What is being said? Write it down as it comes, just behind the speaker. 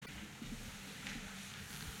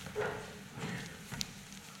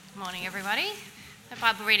morning, everybody. The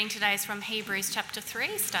Bible reading today is from Hebrews chapter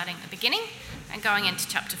 3, starting at the beginning and going into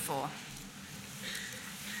chapter 4.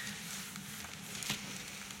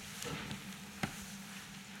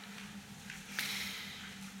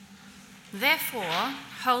 Therefore,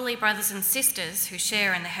 holy brothers and sisters who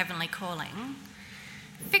share in the heavenly calling,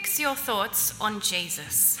 fix your thoughts on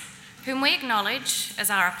Jesus, whom we acknowledge as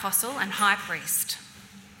our apostle and high priest.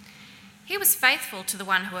 He was faithful to the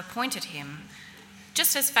one who appointed him,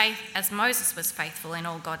 just as Moses was faithful in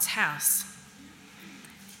all God's house.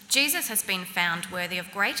 Jesus has been found worthy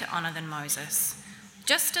of greater honour than Moses,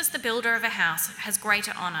 just as the builder of a house has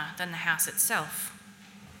greater honour than the house itself.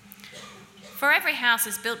 For every house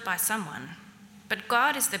is built by someone, but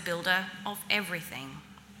God is the builder of everything.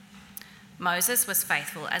 Moses was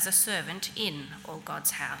faithful as a servant in all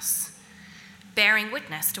God's house, bearing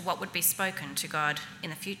witness to what would be spoken to God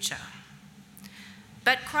in the future.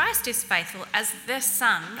 But Christ is faithful as the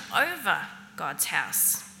Son over God's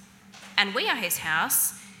house. And we are his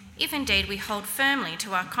house, if indeed we hold firmly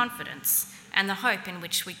to our confidence and the hope in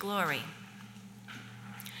which we glory.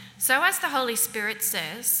 So as the Holy Spirit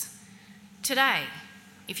says, today,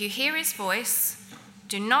 if you hear his voice,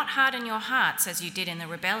 do not harden your hearts as you did in the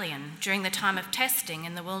rebellion during the time of testing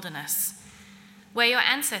in the wilderness, where your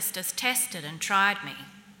ancestors tested and tried me,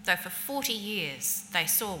 though for 40 years they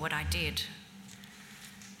saw what I did.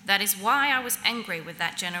 That is why I was angry with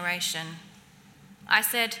that generation. I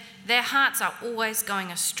said, their hearts are always going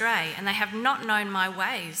astray, and they have not known my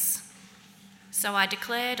ways. So I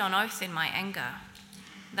declared on oath in my anger,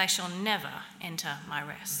 they shall never enter my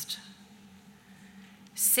rest.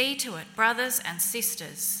 See to it, brothers and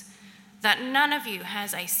sisters, that none of you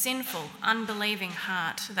has a sinful, unbelieving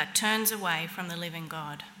heart that turns away from the living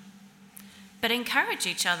God. But encourage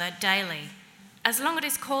each other daily, as long as it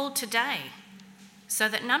is called today, so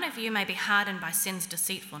that none of you may be hardened by sin's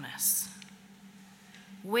deceitfulness.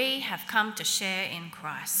 We have come to share in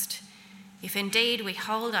Christ, if indeed we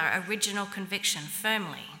hold our original conviction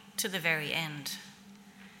firmly to the very end.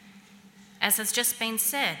 As has just been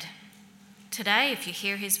said, today, if you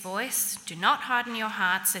hear his voice, do not harden your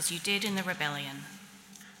hearts as you did in the rebellion.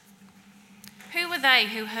 Who were they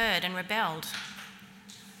who heard and rebelled?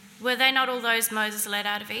 Were they not all those Moses led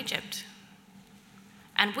out of Egypt?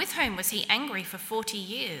 And with whom was he angry for 40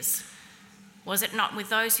 years? Was it not with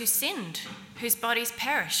those who sinned, whose bodies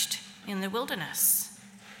perished in the wilderness?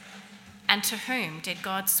 And to whom did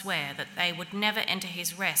God swear that they would never enter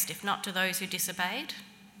his rest, if not to those who disobeyed?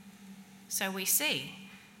 So we see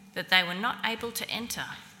that they were not able to enter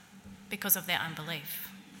because of their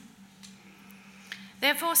unbelief.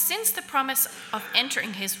 Therefore, since the promise of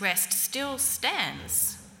entering his rest still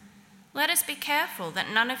stands, let us be careful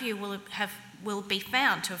that none of you will be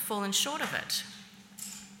found to have fallen short of it.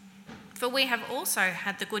 For we have also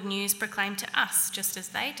had the good news proclaimed to us, just as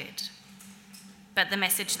they did. But the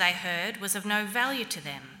message they heard was of no value to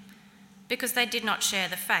them, because they did not share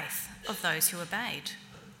the faith of those who obeyed.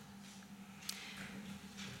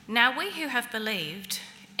 Now we who have believed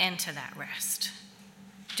enter that rest.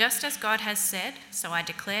 Just as God has said, so I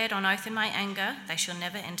declared on oath in my anger, they shall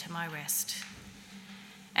never enter my rest.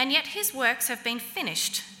 And yet his works have been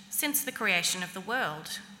finished since the creation of the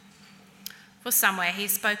world. For somewhere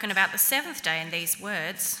he's spoken about the seventh day in these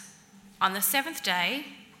words, on the seventh day,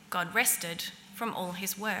 God rested from all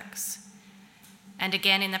his works. And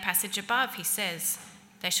again in the passage above, he says,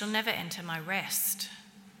 they shall never enter my rest.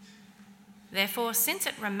 Therefore, since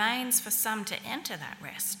it remains for some to enter that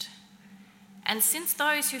rest, and since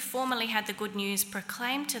those who formerly had the good news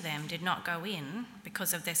proclaimed to them did not go in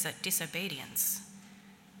because of their disobedience,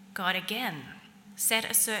 God again set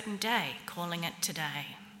a certain day, calling it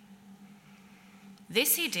today.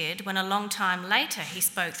 This he did when a long time later he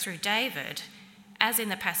spoke through David, as in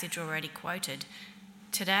the passage already quoted,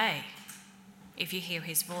 today, if you hear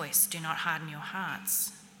his voice, do not harden your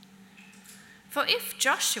hearts. For if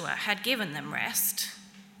Joshua had given them rest,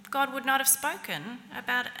 God would not have spoken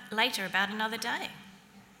later about another day.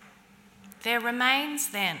 There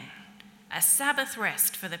remains then a Sabbath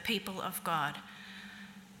rest for the people of God.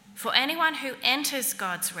 For anyone who enters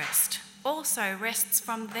God's rest also rests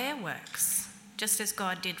from their works, just as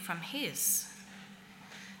God did from his.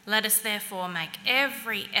 Let us therefore make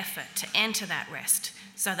every effort to enter that rest,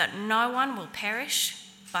 so that no one will perish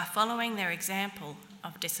by following their example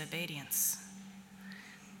of disobedience.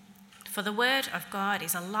 For the word of God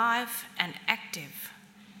is alive and active,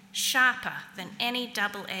 sharper than any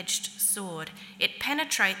double-edged sword. It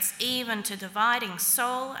penetrates even to dividing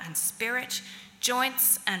soul and spirit,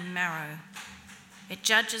 joints and marrow. It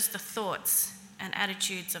judges the thoughts and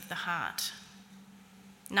attitudes of the heart.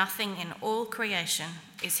 Nothing in all creation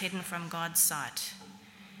is hidden from God's sight.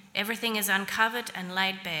 Everything is uncovered and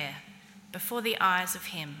laid bare before the eyes of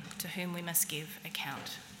him to whom we must give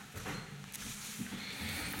account.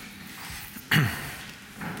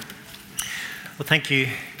 Well, thank you,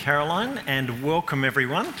 Caroline, and welcome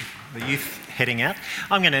everyone, the youth heading out.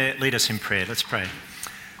 I'm going to lead us in prayer. Let's pray.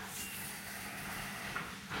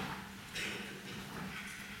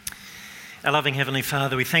 Our loving Heavenly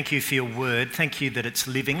Father, we thank you for your word. Thank you that it's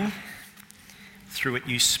living. Through it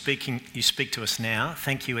you speak to us now.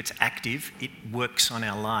 Thank you it's active. It works on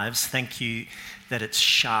our lives. Thank you that it's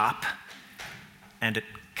sharp and it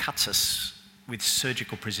cuts us with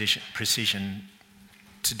surgical precision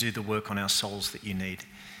to do the work on our souls that you need.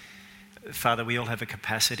 Father, we all have a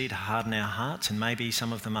capacity to harden our hearts, and maybe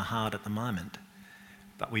some of them are hard at the moment.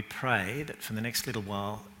 But we pray that for the next little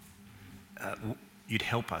while, you'd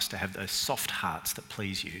help us to have those soft hearts that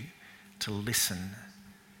please you, to listen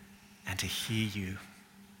and to hear you.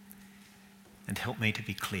 And help me to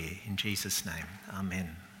be clear. In Jesus' name,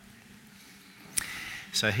 amen.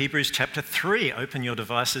 So Hebrews chapter 3, open your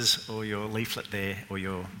devices or your leaflet there or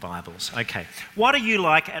your Bibles. Okay, what do you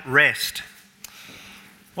like at rest?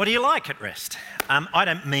 What do you like at rest? I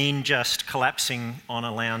don't mean just collapsing on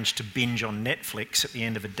a lounge to binge on Netflix at the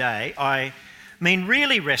end of a day. I mean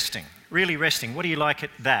really resting. What do you like at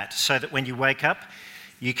that? So that when you wake up,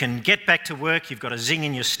 you can get back to work, you've got a zing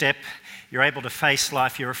in your step, you're able to face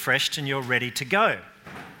life, you're refreshed and you're ready to go.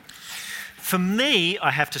 For me,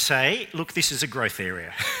 I have to say, look, this is a growth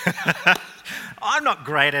area. I'm not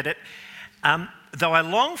great at it. Though I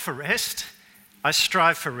long for rest, I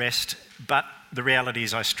strive for rest, but the reality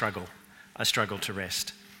is I struggle. I struggle to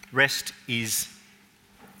rest. Rest is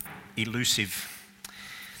elusive.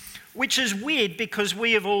 Which is weird because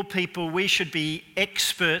we of all people, we should be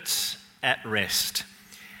experts at rest.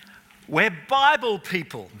 We're Bible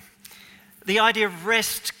people. The idea of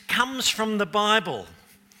rest comes from the Bible.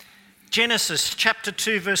 Genesis chapter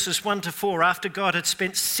 2 verses 1 to 4, after God had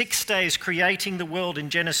spent 6 days creating the world in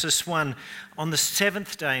Genesis 1, on the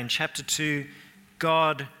seventh day in chapter 2,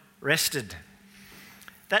 God rested.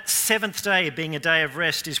 That seventh day being a day of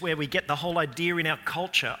rest is where we get the whole idea in our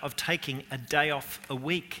culture of taking a day off a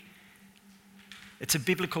week. It's a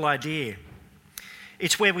biblical idea.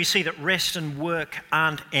 It's where we see that rest and work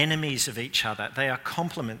aren't enemies of each other. They are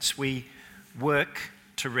complements. We work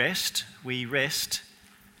to rest. We rest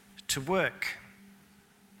to work.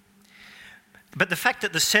 But the fact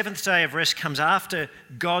that the seventh day of rest comes after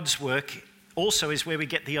God's work also is where we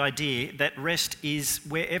get the idea that rest is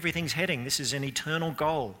where everything's heading. This is an eternal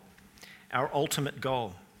goal, our ultimate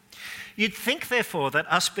goal. You'd think, therefore,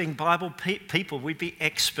 that us being Bible people, we'd be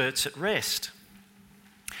experts at rest.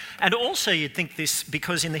 And also you'd think this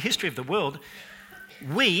because in the history of the world,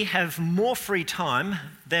 we have more free time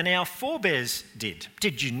than our forebears did.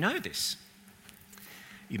 Did you know this?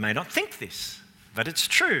 You may not think this, but it's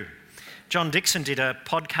true. John Dixon did a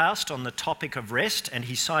podcast on the topic of rest, and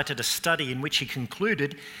he cited a study in which he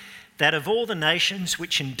concluded that of all the nations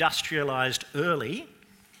which industrialised early,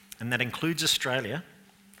 and that includes Australia,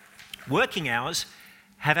 working hours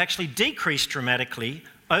have actually decreased dramatically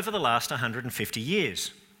over the last 150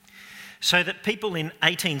 years. So that people in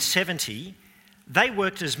 1870, they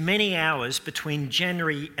worked as many hours between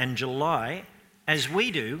January and July as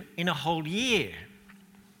we do in a whole year.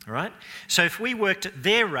 All right? So if we worked at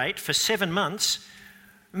their rate for 7 months,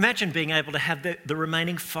 imagine being able to have the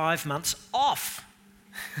remaining 5 months off.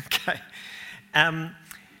 Okay.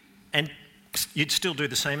 And you'd still do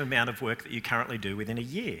the same amount of work that you currently do within a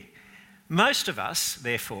year. Most of us,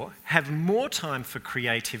 therefore, have more time for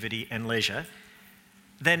creativity and leisure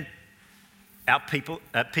than our people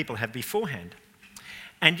have beforehand.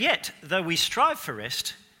 And yet, though we strive for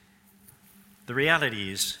rest, the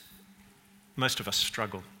reality is most of us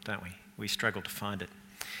struggle, don't we? We struggle to find it.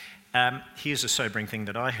 Here's a sobering thing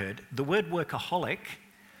that I heard. The word workaholic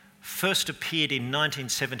first appeared in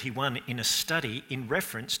 1971 in a study in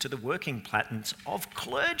reference to the working patterns of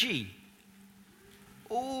clergy.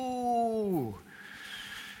 Ooh.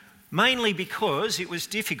 Mainly because it was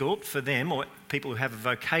difficult for them, or people who have a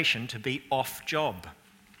vocation, to be off job.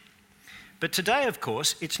 But today, of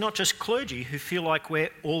course, it's not just clergy who feel like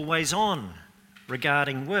we're always on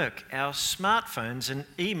regarding work. Our smartphones and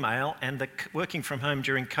email and the working from home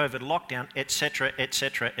during COVID lockdown,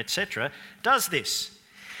 etc., does this.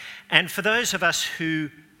 And for those of us who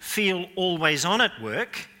feel always on at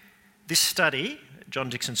work, this study, John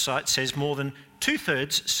Dixon cites, says more than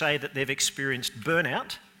 2/3 say that they've experienced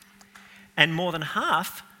burnout, and more than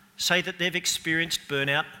half say that they've experienced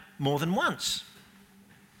burnout more than once.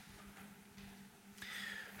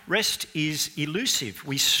 Rest is elusive.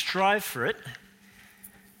 We strive for it,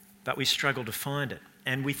 but we struggle to find it.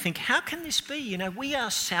 And we think, how can this be? You know, we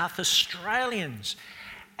are South Australians.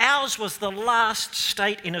 Ours was the last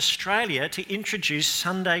state in Australia to introduce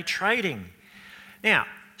Sunday trading. Now,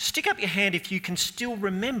 stick up your hand if you can still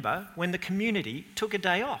remember when the community took a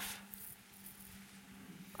day off.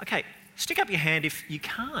 Okay, stick up your hand if you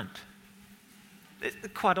can't.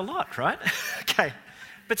 Quite a lot, right? Okay,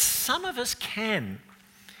 but some of us can.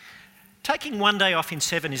 Taking one day off in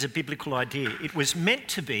 7 is a biblical idea. It was meant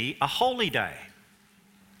to be a holy day,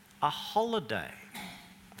 a holiday.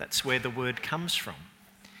 That's where the word comes from.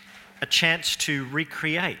 A chance to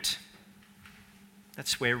recreate.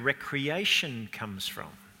 That's where recreation comes from.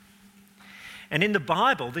 And in the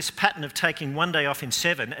Bible, this pattern of taking one day off in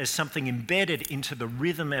 7 as something embedded into the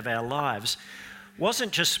rhythm of our lives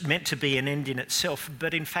wasn't just meant to be an end in itself,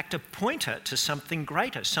 but in fact a pointer to something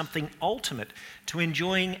greater, something ultimate, to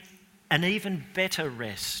enjoying an even better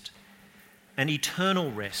rest, an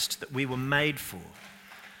eternal rest that we were made for,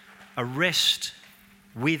 a rest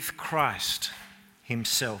with Christ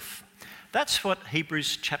himself. That's what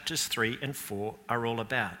Hebrews chapters 3 and 4 are all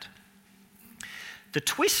about. The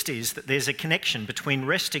twist is that there's a connection between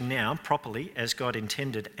resting now properly as God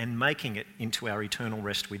intended and making it into our eternal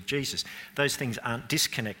rest with Jesus. Those things aren't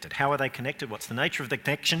disconnected. How are they connected? What's the nature of the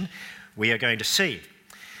connection? We are going to see.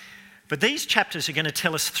 But these chapters are going to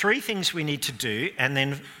tell us 3 things we need to do, and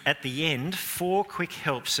then at the end, 4 quick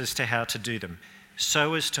helps as to how to do them,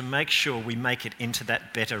 so as to make sure we make it into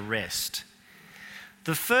that better rest.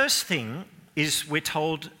 The first thing is, we're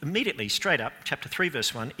told immediately, straight up, chapter 3,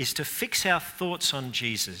 verse 1, is to fix our thoughts on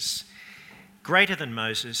Jesus, greater than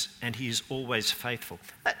Moses, and he is always faithful.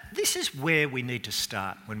 This is where we need to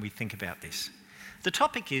start when we think about this. The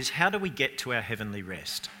topic is, how do we get to our heavenly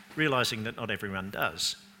rest? Realising that not everyone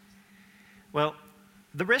does. Well,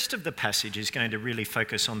 the rest of the passage is going to really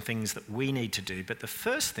focus on things that we need to do, but the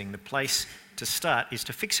first thing, the place to start, is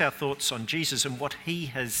to fix our thoughts on Jesus and what he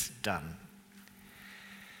has done.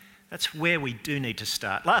 That's where we do need to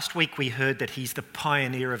start. Last week we heard that he's the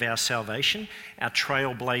pioneer of our salvation, our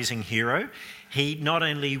trailblazing hero. He not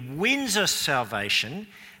only wins us salvation,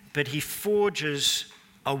 but he forges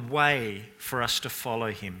a way for us to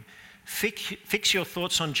follow him. Fix your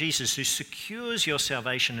thoughts on Jesus, who secures your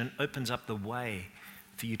salvation and opens up the way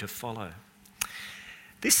for you to follow.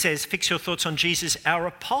 This says, fix your thoughts on Jesus, our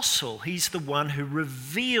apostle. He's the one who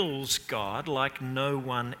reveals God like no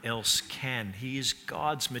one else can. He is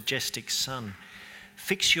God's majestic Son.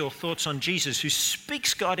 Fix your thoughts on Jesus, who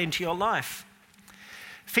speaks God into your life.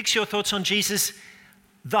 Fix your thoughts on Jesus,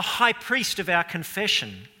 the high priest of our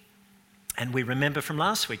confession. And we remember from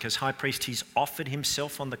last week, as high priest, he's offered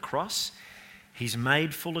himself on the cross. He's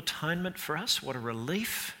made full atonement for us. What a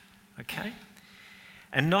relief, okay?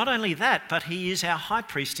 And not only that, but he is our high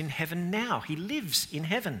priest in heaven now. He lives in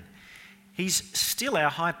heaven. He's still our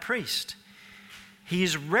high priest. He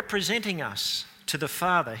is representing us to the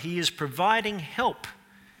Father. He is providing help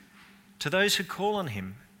to those who call on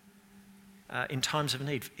him in times of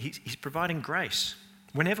need. He's providing grace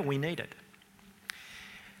whenever we need it.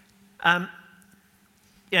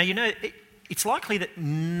 It's likely that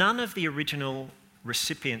none of the original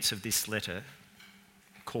recipients of this letter,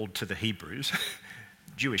 called to the Hebrews,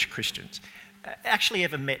 Jewish Christians, actually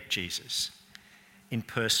ever met Jesus in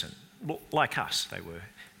person. Like us, they were.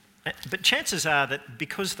 But chances are that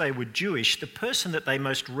because they were Jewish, the person that they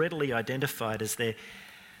most readily identified as their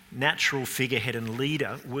natural figurehead and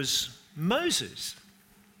leader was Moses.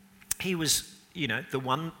 He was, the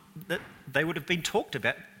one that they would have been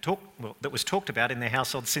that was talked about in their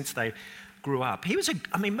household since they grew up.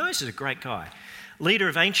 Moses is a great guy. Leader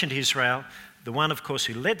of ancient Israel, the one, of course,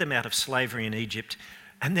 who led them out of slavery in Egypt,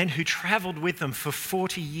 and then who travelled with them for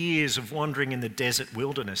 40 years of wandering in the desert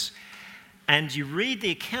wilderness. And you read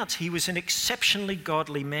the accounts, he was an exceptionally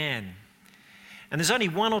godly man. And there's only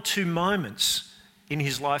 1 or 2 moments in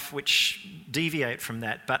his life which deviate from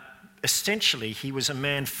that, but essentially he was a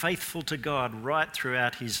man faithful to God right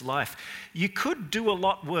throughout his life. You could do a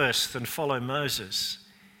lot worse than follow Moses.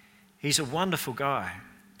 He's a wonderful guy.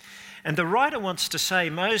 And the writer wants to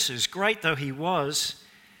say, Moses, great though he was,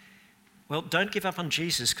 well, don't give up on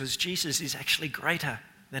Jesus, because Jesus is actually greater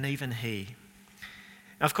than even he.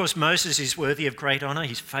 Now, of course, Moses is worthy of great honour.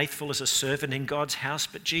 He's faithful as a servant in God's house.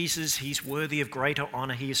 But Jesus, he's worthy of greater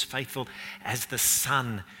honour. He is faithful as the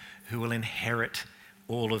son who will inherit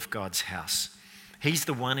all of God's house. He's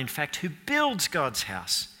the one, in fact, who builds God's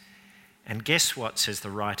house. And guess what, says the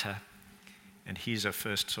writer? And here's a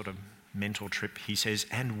first sort of mental trip. He says,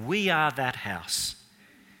 and we are that house.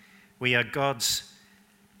 We are God's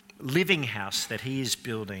living house that he is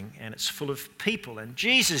building, and it's full of people, and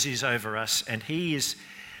Jesus is over us, and he is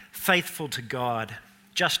faithful to God,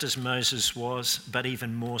 just as Moses was, but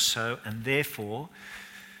even more so. And therefore,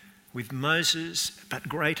 with Moses, but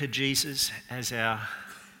greater Jesus as the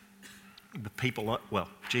people, well,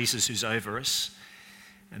 Jesus who's over us,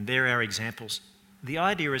 and they're our examples. The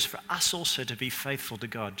idea is for us also to be faithful to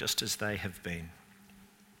God, just as they have been.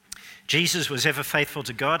 Jesus was ever faithful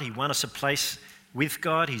to God. He won us a place with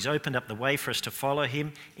God. He's opened up the way for us to follow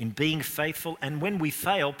him in being faithful. And when we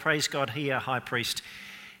fail, praise God, he, our high priest,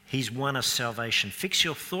 he's won us salvation. Fix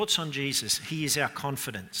your thoughts on Jesus. He is our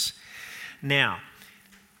confidence. Now,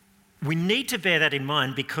 we need to bear that in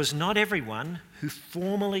mind, because not everyone who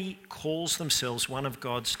formally calls themselves one of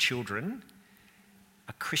God's children,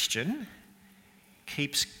 a Christian,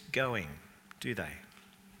 keeps going, do they?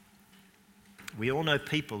 We all know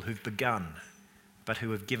people who've begun, but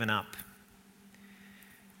who have given up.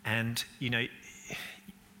 And,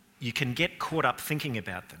 you can get caught up thinking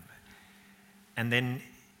about them. And then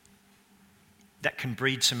that can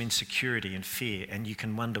breed some insecurity and fear. And you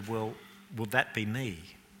can wonder, well, will that be me?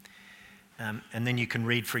 And then you can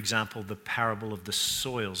read, for example, the parable of the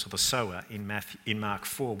soils, or the sower in Mark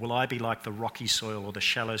 4. Will I be like the rocky soil or the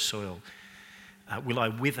shallow soil? Will I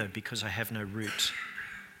wither because I have no root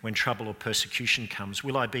when trouble or persecution comes?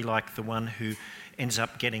 Will I be like the one who ends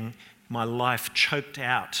up getting my life choked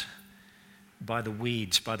out by the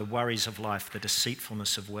weeds, by the worries of life, the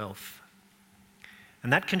deceitfulness of wealth?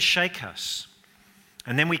 And that can shake us.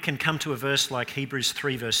 And then we can come to a verse like Hebrews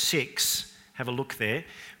 3 verse 6. Have a look there.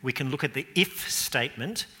 We can look at the if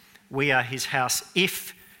statement. We are his house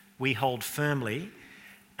if we hold firmly.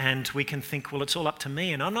 And we can think, well, it's all up to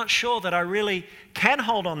me. And I'm not sure that I really can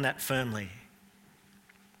hold on that firmly.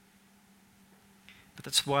 But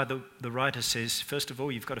that's why the writer says, first of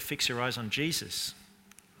all, you've got to fix your eyes on Jesus.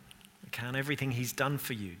 Count everything he's done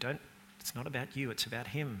for you. It's not about you, it's about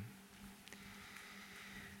him.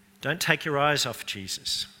 Don't take your eyes off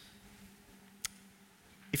Jesus.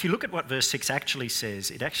 If you look at what verse 6 actually says,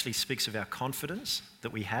 it actually speaks of our confidence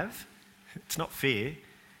that we have. It's not fear,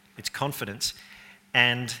 it's confidence.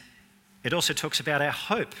 And it also talks about our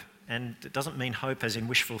hope. And it doesn't mean hope as in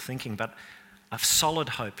wishful thinking, but a solid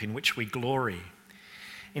hope in which we glory.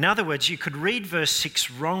 In other words, you could read verse 6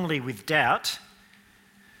 wrongly with doubt.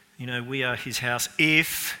 We are his house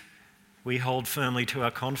if we hold firmly to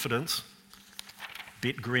our confidence.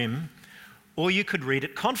 Bit grim. Or you could read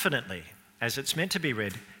it confidently, as it's meant to be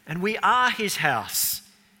read. And we are his house,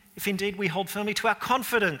 if indeed we hold firmly to our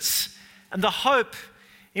confidence and the hope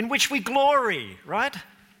in which we glory, right?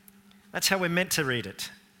 That's how we're meant to read it.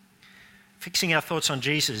 Fixing our thoughts on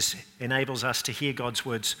Jesus enables us to hear God's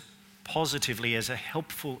words positively as a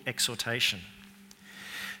helpful exhortation.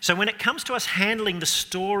 So when it comes to us handling the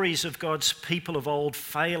stories of God's people of old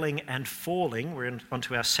failing and falling, we're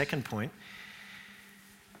onto our second point,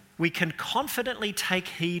 we can confidently take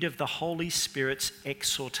heed of the Holy Spirit's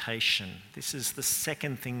exhortation. This is the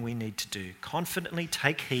second thing we need to do. Confidently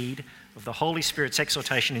take heed of the Holy Spirit's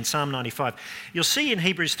exhortation in Psalm 95. You'll see in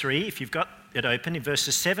Hebrews 3, if you've got it open, in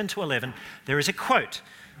verses 7 to 11, there is a quote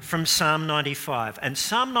from Psalm 95. And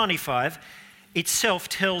Psalm 95 itself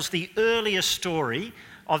tells the earlier story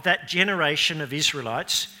of that generation of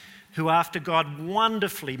Israelites who, after God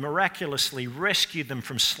wonderfully, miraculously rescued them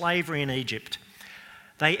from slavery in Egypt,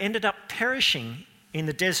 they ended up perishing in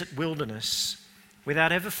the desert wilderness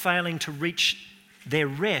without ever failing to reach their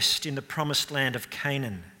rest in the promised land of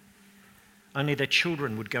Canaan. Only their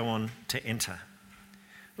children would go on to enter.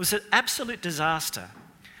 It was an absolute disaster.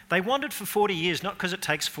 They wandered for 40 years, not because it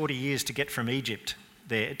takes 40 years to get from Egypt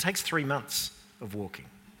there. It takes 3 months of walking,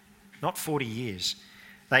 not 40 years.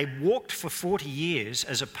 They walked for 40 years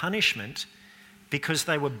as a punishment because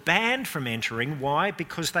they were banned from entering. Why?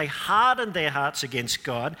 Because they hardened their hearts against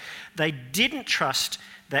God. They didn't trust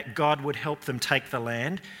that God would help them take the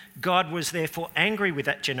land. God was therefore angry with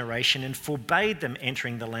that generation and forbade them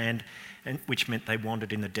entering the land, which meant they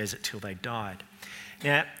wandered in the desert till they died.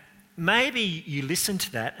 Now, maybe you listen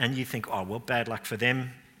to that and you think, oh, well, bad luck for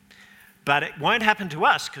them. But it won't happen to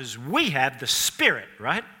us because we have the Spirit,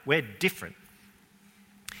 right? We're different.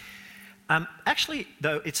 Actually,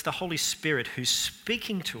 though, it's the Holy Spirit who's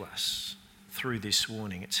speaking to us through this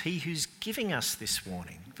warning. It's he who's giving us this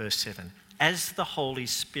warning, verse 7. As the Holy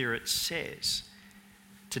Spirit says,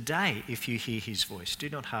 today, if you hear his voice, do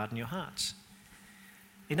not harden your hearts.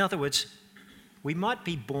 In other words, we might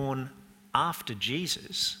be born after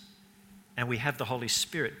Jesus and we have the Holy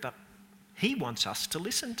Spirit, but he wants us to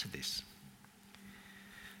listen to this.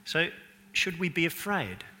 So, should we be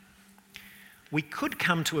afraid? We could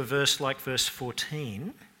come to a verse like verse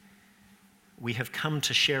 14 we have come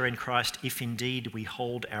to share in Christ if indeed we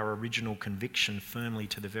hold our original conviction firmly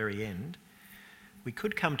to the very end, we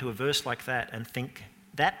could come to a verse like that and think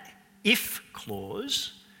that if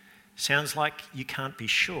clause sounds like you can't be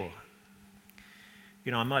sure.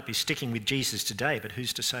 You know, I might be sticking with Jesus today, but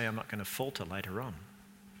who's to say I'm not going to falter later on?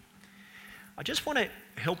 I just want to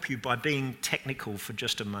help you by being technical for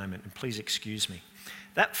just a moment, and please excuse me.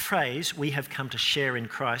 That phrase, we have come to share in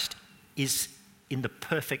Christ, is in the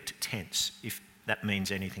perfect tense, if that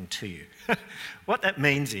means anything to you. What that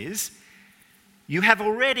means is, you have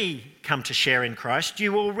already come to share in Christ,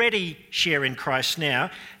 you already share in Christ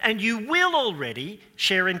now, and you will already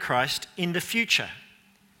share in Christ in the future.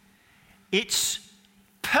 It's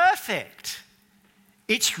perfect.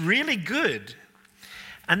 It's really good.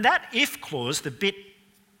 And that if clause, the bit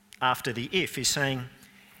after the if, is saying,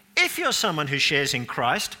 if you're someone who shares in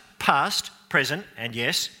Christ, past, present, and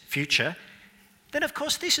yes, future, then of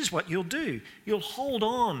course this is what you'll do. You'll hold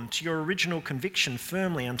on to your original conviction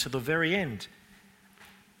firmly until the very end.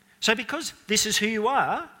 So because this is who you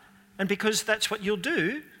are, and because that's what you'll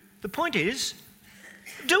do, the point is,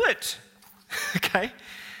 do it. Okay?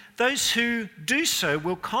 Those who do so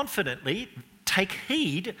will confidently take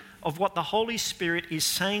heed of what the Holy Spirit is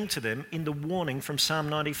saying to them in the warning from Psalm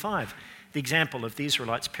 95, the example of the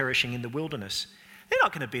Israelites perishing in the wilderness. They're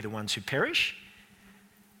not going to be the ones who perish.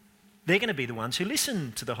 They're going to be the ones who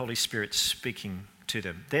listen to the Holy Spirit speaking to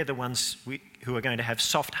them. They're the ones who are going to have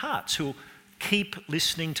soft hearts, who will keep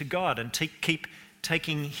listening to God and keep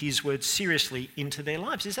taking his word seriously into their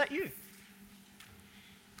lives. Is that you?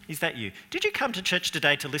 Is that you? Did you come to church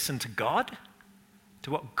today to listen to God?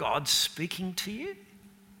 To what God's speaking to you?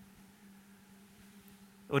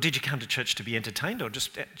 Or did you come to church to be entertained, or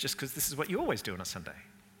just because this is what you always do on a Sunday?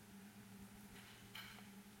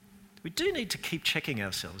 We do need to keep checking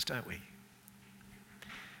ourselves, don't we?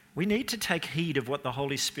 We need to take heed of what the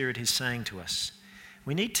Holy Spirit is saying to us.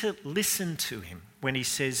 We need to listen to him when he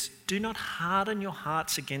says, do not harden your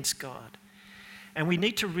hearts against God. And we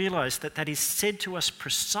need to realise that that is said to us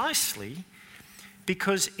precisely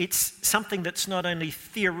because it's something that's not only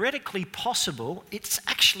theoretically possible, it's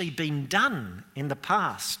actually been done in the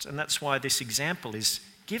past. And that's why this example is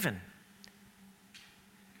given.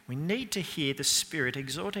 We need to hear the Spirit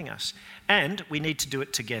exhorting us. And we need to do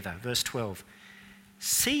it together. Verse 12.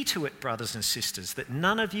 See to it, brothers and sisters, that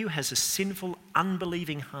none of you has a sinful,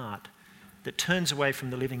 unbelieving heart that turns away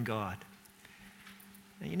from the living God.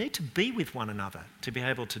 Now, you need to be with one another to be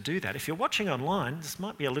able to do that. If you're watching online, this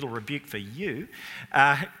might be a little rebuke for you,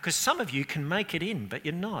 because some of you can make it in, but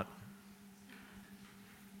you're not.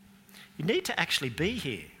 You need to actually be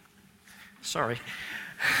here. Sorry.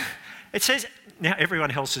 It says, now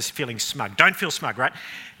everyone else is feeling smug. Don't feel smug, right?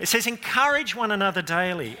 It says, encourage one another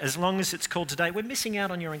daily, as long as it's called today. We're missing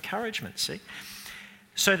out on your encouragement, see?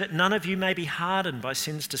 So that none of you may be hardened by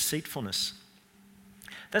sin's deceitfulness.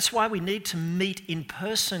 That's why we need to meet in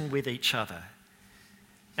person with each other.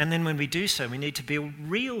 And then when we do so, we need to be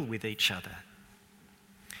real with each other.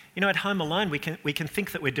 You know, at home alone, we can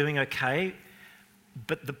think that we're doing okay,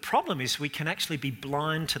 but the problem is we can actually be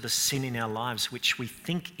blind to the sin in our lives which we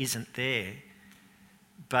think isn't there,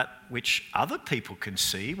 but which other people can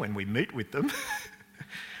see when we meet with them.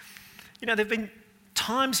 You know, there have been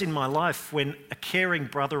times in my life when a caring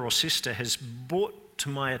brother or sister has brought to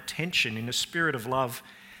my attention in a spirit of love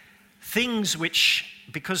things which,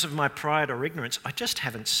 because of my pride or ignorance, I just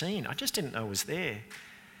haven't seen. I just didn't know was there.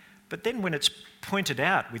 But then when it's pointed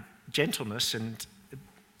out with gentleness and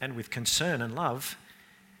with concern and love,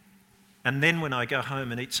 and then when I go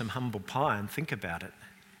home and eat some humble pie and think about it,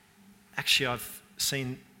 actually I've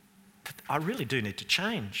seen that I really do need to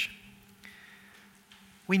change.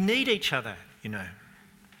 We need each other, you know.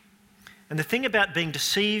 And the thing about being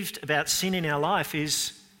deceived about sin in our life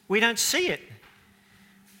is we don't see it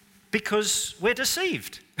because we're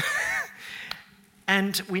deceived.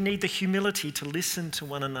 And we need the humility to listen to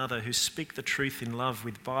one another who speak the truth in love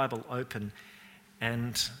with Bible open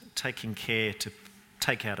and taking care to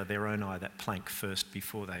take out of their own eye that plank first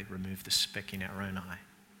before they remove the speck in our own eye.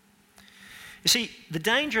 You see, the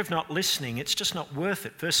danger of not listening, it's just not worth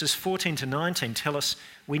it. Verses 14 to 19 tell us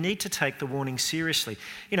we need to take the warning seriously.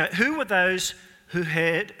 You know, who were those who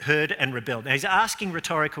heard and rebelled? Now, he's asking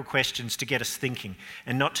rhetorical questions to get us thinking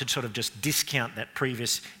and not to sort of just discount that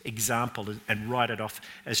previous example and write it off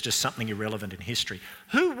as just something irrelevant in history.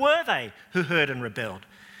 Who were they who heard and rebelled?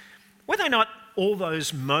 Were they not all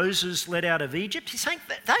those Moses led out of Egypt? He's saying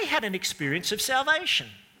that they had an experience of salvation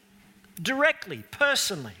directly,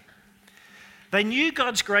 personally. They knew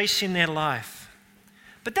God's grace in their life.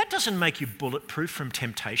 But that doesn't make you bulletproof from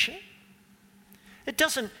temptation. It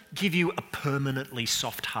doesn't give you a permanently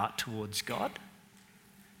soft heart towards God.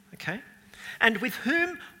 Okay? And with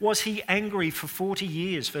whom was he angry for 40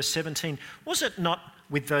 years? Verse 17. Was it not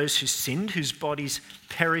with those who sinned, whose bodies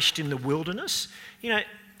perished in the wilderness? You know,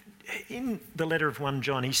 in the letter of 1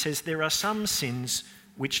 John, he says there are some sins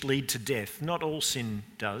which lead to death. Not all sin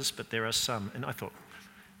does, but there are some. And I thought,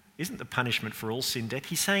 isn't the punishment for all sin death?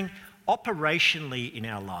 He's saying operationally in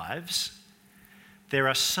our lives, there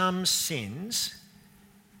are some sins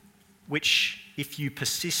which, if you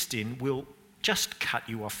persist in, will just cut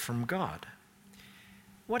you off from God.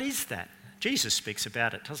 What is that? Jesus speaks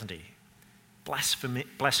about it, doesn't he?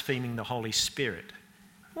 Blaspheming the Holy Spirit.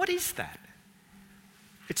 What is that?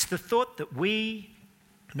 It's the thought that we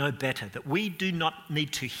know better, that we do not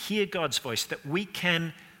need to hear God's voice, that we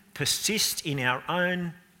can persist in our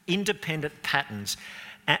own independent patterns.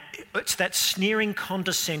 It's that sneering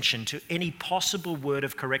condescension to any possible word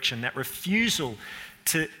of correction, that refusal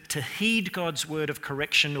to heed God's word of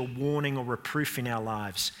correction or warning or reproof in our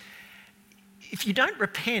lives. If you don't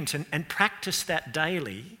repent and practice that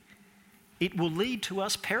daily, it will lead to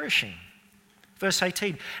us perishing. Verse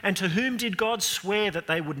 18, and to whom did God swear that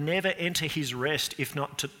they would never enter his rest, if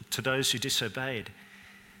not to those who disobeyed?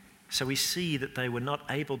 So we see that they were not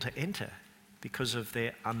able to enter because of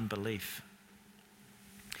their unbelief.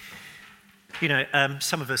 You know,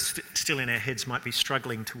 some of us still in our heads might be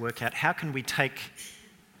struggling to work out how can we take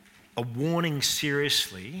a warning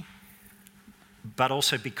seriously but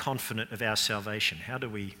also be confident of our salvation? How do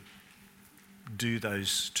we do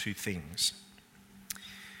those two things?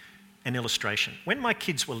 An illustration. When my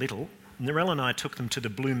kids were little, Narelle and I took them to the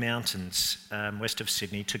Blue Mountains west of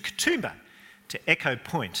Sydney, to Katoomba, to Echo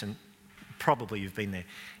Point, and probably you've been there.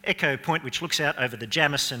 Echo Point, which looks out over the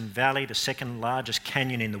Jamison Valley, the second largest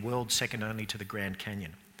canyon in the world, second only to the Grand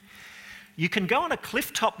Canyon. You can go on a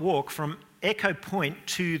cliff-top walk from Echo Point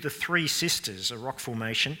to the Three Sisters, a rock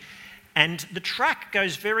formation, and the track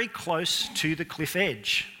goes very close to the cliff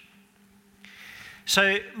edge.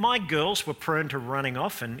 So my girls were prone to running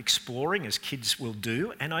off and exploring, as kids will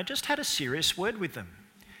do, and I just had a serious word with them.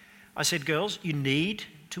 I said, girls, you need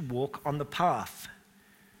to walk on the path.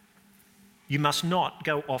 You must not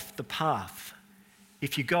go off the path.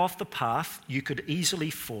 If you go off the path, you could easily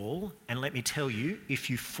fall, and let me tell you, if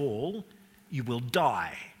you fall, you will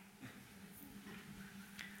die.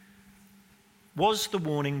 Was the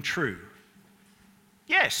warning true?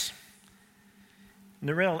 Yes.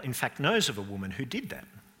 Narelle, in fact, knows of a woman who did that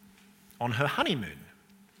on her honeymoon.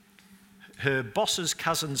 Her boss's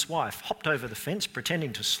cousin's wife hopped over the fence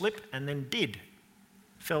pretending to slip and then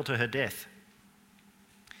fell to her death.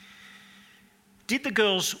 Did the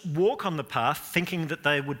girls walk on the path thinking that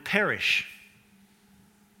they would perish?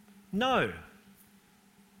 No.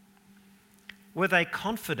 Were they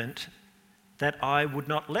confident that I would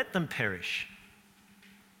not let them perish?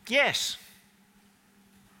 Yes.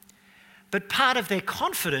 But part of their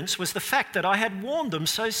confidence was the fact that I had warned them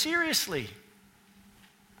so seriously.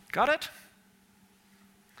 Got it?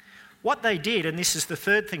 What they did, and this is the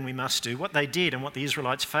third thing we must do, what they did and what the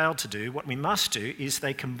Israelites failed to do, what we must do is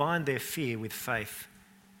they combined their fear with faith.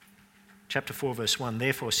 Chapter 4, verse 1,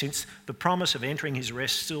 therefore, since the promise of entering his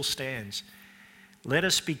rest still stands, let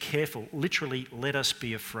us be careful, literally, let us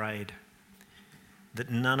be afraid that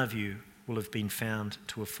none of you will have been found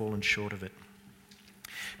to have fallen short of it.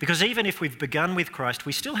 Because even if we've begun with Christ,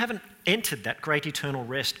 we still haven't entered that great eternal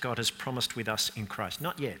rest God has promised with us in Christ.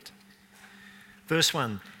 Not yet. Verse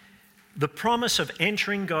 1, the promise of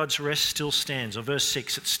entering God's rest still stands. Or verse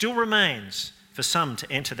 6, it still remains for some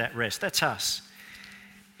to enter that rest. That's us.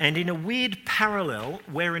 And in a weird parallel,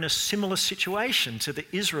 we're in a similar situation to the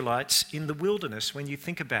Israelites in the wilderness when you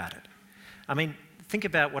think about it. I mean, think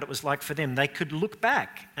about what it was like for them. They could look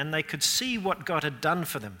back and they could see what God had done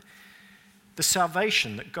for them, the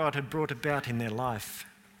salvation that God had brought about in their life.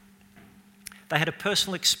 They had a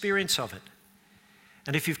personal experience of it.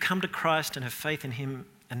 And if you've come to Christ and have faith in him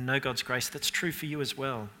and know God's grace, that's true for you as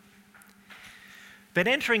well. But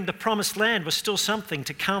entering the promised land was still something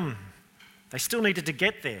to come. They still needed to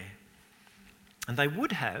get there. And they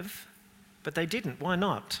would have, but they didn't. Why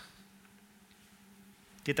not?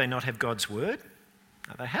 Did they not have God's word?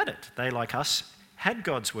 No, they had it. They, like us, had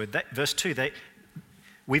God's word. Verse 2,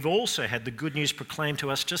 we've also had the good news proclaimed to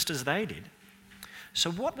us just as they did.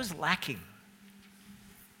 So what was lacking?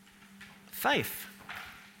 Faith.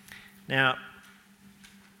 Now,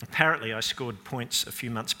 apparently I scored points a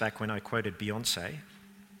few months back when I quoted Beyonce.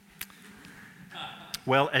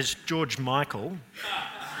 Well, as George Michael,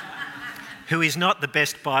 who is not the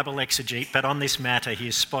best Bible exegete, but on this matter he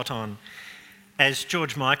is spot on. As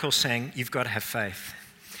George Michael sang, you've got to have faith.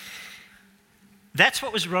 That's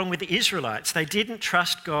what was wrong with the Israelites. They didn't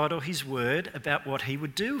trust God or his word about what he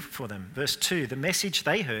would do for them. Verse 2, the message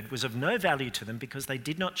they heard was of no value to them because they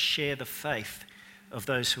did not share the faith of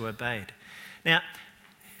those who obeyed. Now,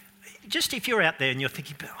 just if you're out there and you're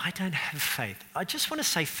thinking, but I don't have faith, I just want to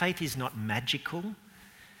say faith is not magical.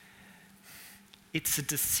 It's a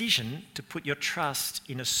decision to put your trust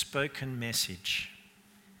in a spoken message,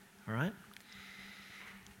 all right?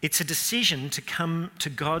 It's a decision to come to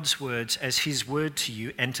God's words as his word to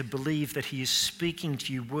you and to believe that he is speaking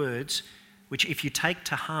to you words which, if you take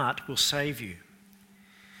to heart, will save you.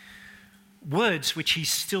 Words which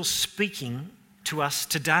he's still speaking to us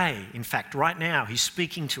today. In fact, right now, he's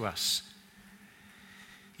speaking to us.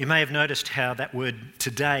 You may have noticed how that word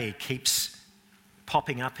today keeps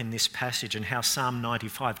popping up in this passage and how Psalm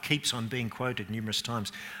 95 keeps on being quoted numerous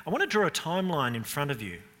times. I want to draw a timeline in front of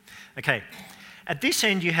you. Okay. At this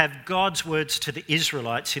end, you have God's words to the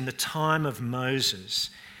Israelites in the time of Moses,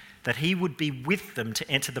 that he would be with them to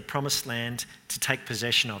enter the promised land to take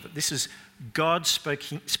possession of it. This is God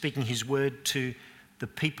speaking his word to the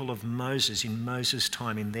people of Moses in Moses'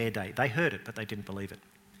 time in their day. They heard it, but they didn't believe it.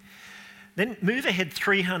 Then move ahead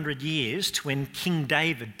 300 years to when King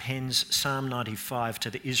David pens Psalm 95 to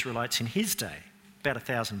the Israelites in his day, about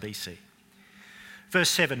 1000 BC. Verse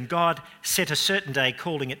 7, God set a certain day,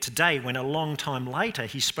 calling it today, when a long time later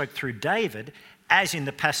he spoke through David, as in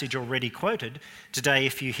the passage already quoted, today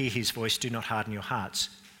if you hear his voice, do not harden your hearts.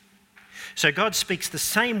 So God speaks the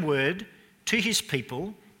same word to his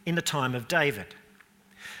people in the time of David.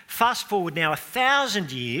 Fast forward now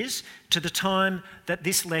 1,000 years to the time that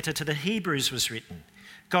this letter to the Hebrews was written.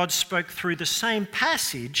 God spoke through the same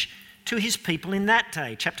passage to his people in that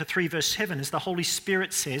day. Chapter 3, verse 7, as the Holy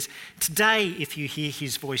Spirit says, today, if you hear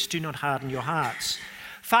his voice, do not harden your hearts.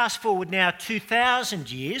 Fast forward now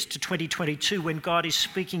 2,000 years to 2022 when God is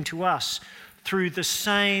speaking to us through the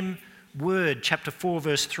same word. Chapter 4,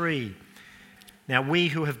 verse 3. Now we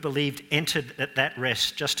who have believed entered at that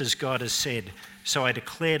rest, just as God has said. So I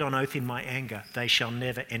declared on oath in my anger, they shall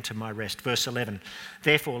never enter my rest. Verse 11.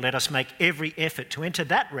 Therefore, let us make every effort to enter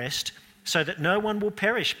that rest, so that no one will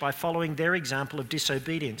perish by following their example of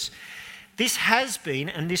disobedience. This has been,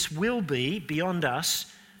 and this will be, beyond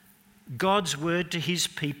us, God's word to his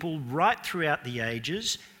people right throughout the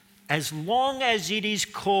ages, as long as it is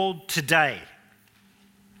called today.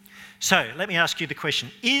 So, let me ask you the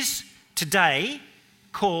question, is today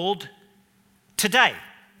called today?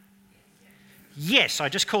 Yes, I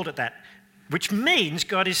just called it that, which means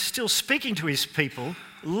God is still speaking to his people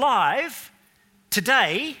live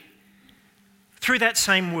today through that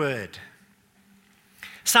same word.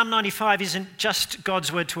 Psalm 95 isn't just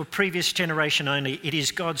God's word to a previous generation only, it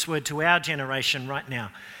is God's word to our generation right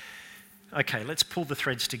now. Okay, let's pull the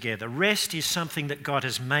threads together. Rest is something that God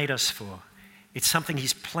has made us for. It's something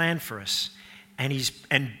he's planned for us,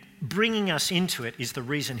 and bringing us into it is the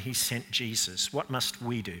reason he sent Jesus. What must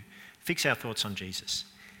we do? Fix our thoughts on Jesus.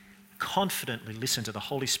 Confidently listen to the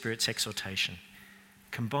Holy Spirit's exhortation.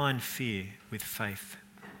 Combine fear with faith.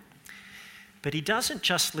 But he doesn't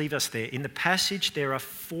just leave us there. In the passage, there are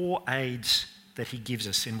 4 aids that he gives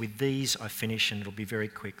us, and with these I finish, and it'll be very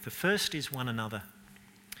quick. The first is one another.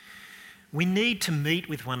 We need to meet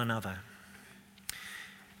with one another.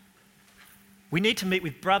 We need to meet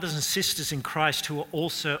with brothers and sisters in Christ who are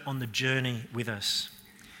also on the journey with us.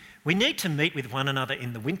 We need to meet with one another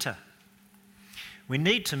in the winter. We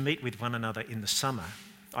need to meet with one another in the summer.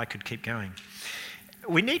 I could keep going.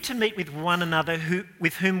 We need to meet with one another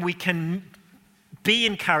with whom we can be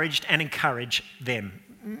encouraged and encourage them.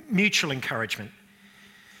 Mutual encouragement.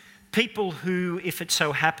 People who, if it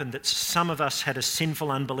so happened that some of us had a sinful,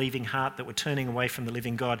 unbelieving heart that were turning away from the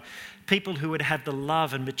living God, people who would have the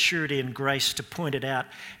love and maturity and grace to point it out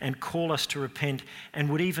and call us to repent and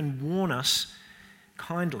would even warn us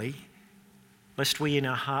kindly, lest we in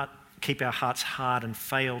our heart keep our hearts hard and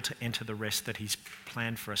fail to enter the rest that he's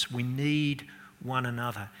planned for us. We need one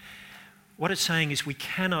another. What it's saying is we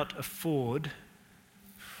cannot afford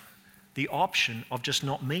the option of just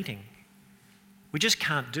not meeting. We just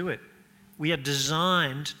can't do it. We are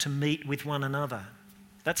designed to meet with one another.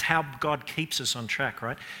 That's how God keeps us on track,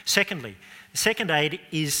 right? Secondly, the second aid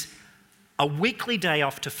is a weekly day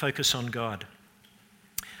off to focus on God.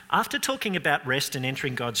 After talking about rest and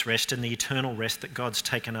entering God's rest and the eternal rest that God's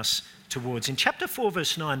taken us towards, in chapter 4,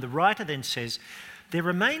 verse 9, the writer then says, there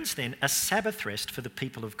remains then a Sabbath rest for the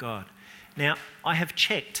people of God. Now, I have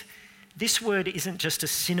checked. This word isn't just a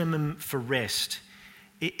synonym for rest.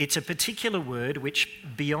 It's a particular word which,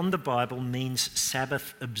 beyond the Bible, means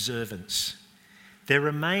Sabbath observance. There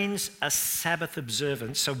remains a Sabbath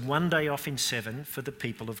observance, so one day off in 7 for the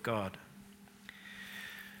people of God.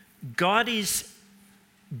 God is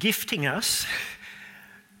gifting us,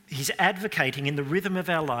 he's advocating in the rhythm of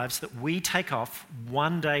our lives that we take off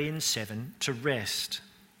one day in 7 to rest.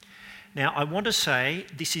 Now, I want to say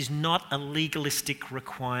this is not a legalistic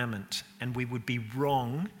requirement, and we would be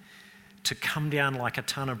wrong to come down like a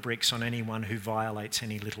ton of bricks on anyone who violates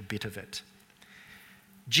any little bit of it.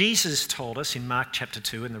 Jesus told us in Mark chapter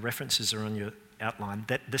 2, and the references are on your outline,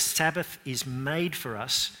 that the Sabbath is made for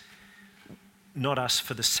us, not us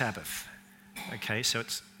for the Sabbath. Okay, so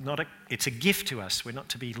it's a gift to us. We're not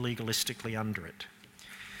to be legalistically under it.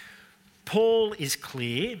 Paul is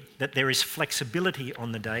clear that there is flexibility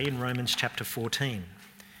on the day in Romans chapter 14,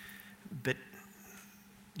 but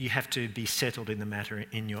you have to be settled in the matter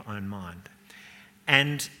in your own mind.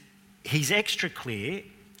 And he's extra clear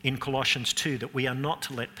in Colossians 2 that we are not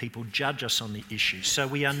to let people judge us on the issue. So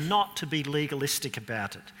we are not to be legalistic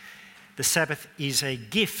about it. The Sabbath is a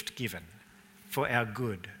gift given for our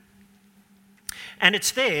good. And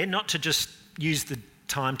it's there not to just use the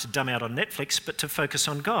time to dumb out on Netflix, but to focus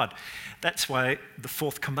on God. That's why the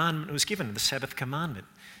 4th commandment was given, the Sabbath commandment,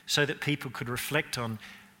 so that people could reflect on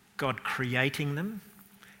God creating them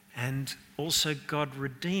and also God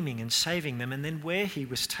redeeming and saving them, and then where he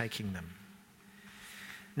was taking them.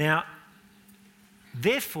 Now,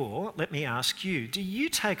 therefore, let me ask you, do you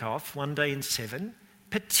take off one day in 7,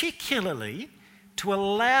 particularly to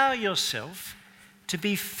allow yourself to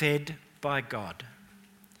be fed by God?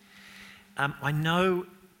 I know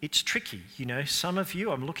it's tricky. You know, some of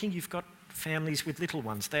you, I'm looking, you've got families with little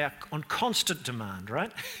ones. They are on constant demand,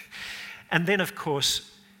 right? And then, of course,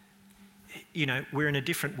 you know, we're in a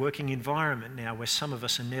different working environment now where some of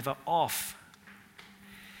us are never off.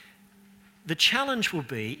 The challenge will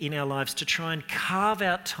be in our lives to try and carve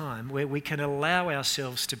out time where we can allow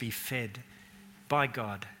ourselves to be fed by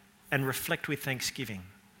God and reflect with thanksgiving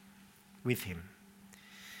with him.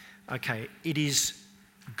 Okay, it is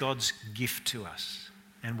God's gift to us,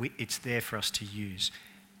 and it's there for us to use.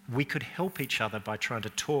 We could help each other by trying to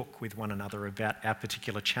talk with one another about our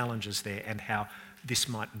particular challenges there and how this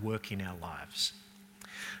might work in our lives.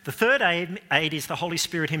 The third aid is the Holy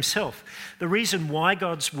Spirit himself. The reason why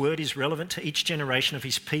God's word is relevant to each generation of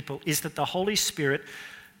his people is that the Holy Spirit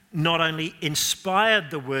not only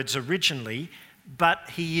inspired the words originally, but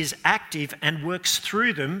he is active and works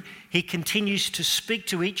through them. He continues to speak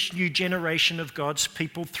to each new generation of God's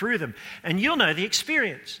people through them. And you'll know the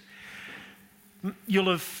experience. You'll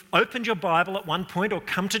have opened your Bible at one point or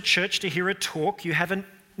come to church to hear a talk. You haven't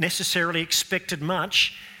necessarily expected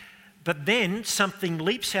much, but then something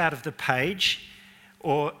leaps out of the page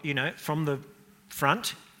or, you know, from the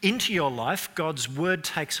front into your life. God's word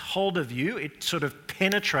takes hold of you. It sort of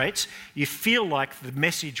penetrates. You feel like the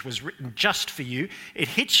message was written just for you. It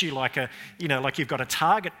hits you like like you've got a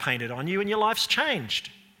target painted on you and your life's changed.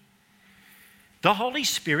 The Holy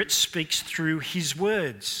Spirit speaks through his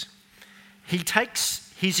words. He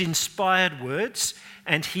takes his inspired words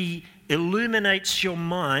and he illuminates your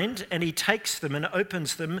mind, and he takes them and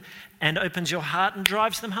opens your heart and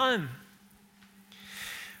drives them home.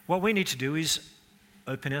 What we need to do is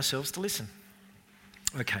open ourselves to listen.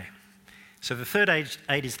 Okay, so the third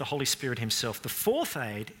aid is the Holy Spirit himself. The fourth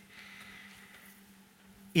aid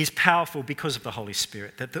is powerful because of the Holy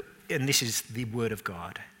Spirit, and this is the Word of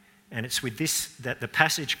God. And it's with this that the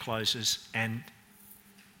passage closes, and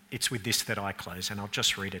it's with this that I close, and I'll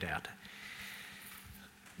just read it out.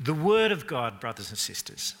 The Word of God, brothers and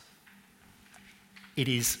sisters, it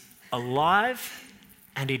is alive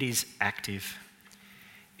and it is active.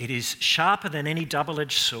 It is sharper than any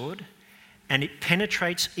double-edged sword, and it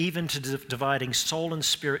penetrates even to dividing soul and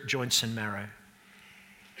spirit, joints and marrow.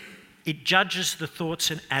 It judges the thoughts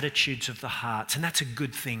and attitudes of the hearts, and that's a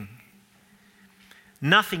good thing.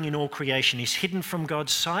 Nothing in all creation is hidden from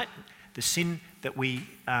God's sight. The sin that we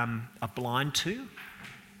are blind to,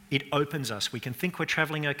 it opens us. We can think we're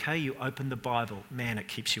travelling okay. You open the Bible. Man, it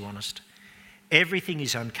keeps you honest. Everything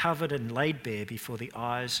is uncovered and laid bare before the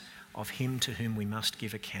eyes of him to whom we must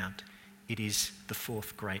give account. It is the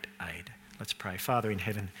fourth great aid. Let's pray. Father in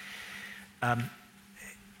heaven,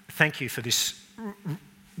 thank you for this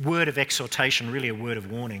word of exhortation, really a word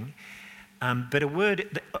of warning, but a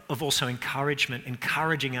word of also encouragement,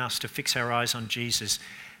 encouraging us to fix our eyes on Jesus,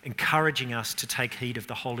 encouraging us to take heed of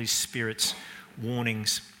the Holy Spirit's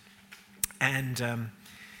warnings. And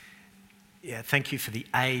thank you for the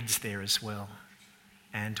aids there as well.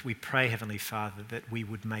 And we pray, Heavenly Father, that we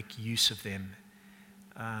would make use of them.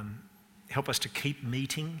 Help us to keep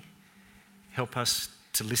meeting. Help us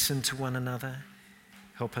to listen to one another.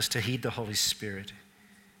 Help us to heed the Holy Spirit.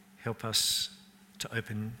 Help us to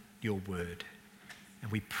open your word.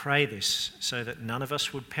 And we pray this so that none of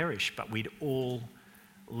us would perish, but we'd all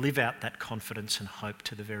live out that confidence and hope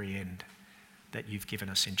to the very end that you've given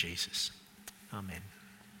us in Jesus. Amen.